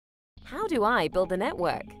How do I build a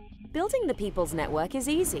network? Building the people's network is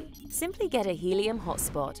easy. Simply get a Helium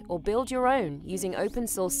hotspot or build your own using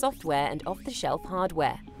open-source software and off-the-shelf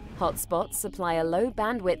hardware. Hotspots supply a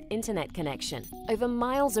low-bandwidth internet connection over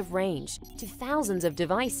miles of range to thousands of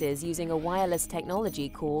devices using a wireless technology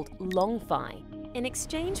called Long-Fi. In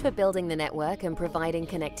exchange for building the network and providing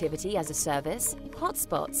connectivity as a service,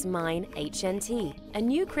 hotspots mine HNT, a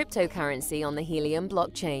new cryptocurrency on the Helium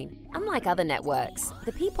blockchain. Unlike other networks,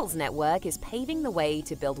 the People's Network is paving the way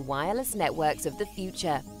to build wireless networks of the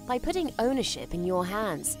future by putting ownership in your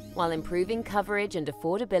hands, while improving coverage and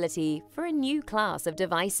affordability for a new class of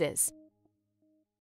devices.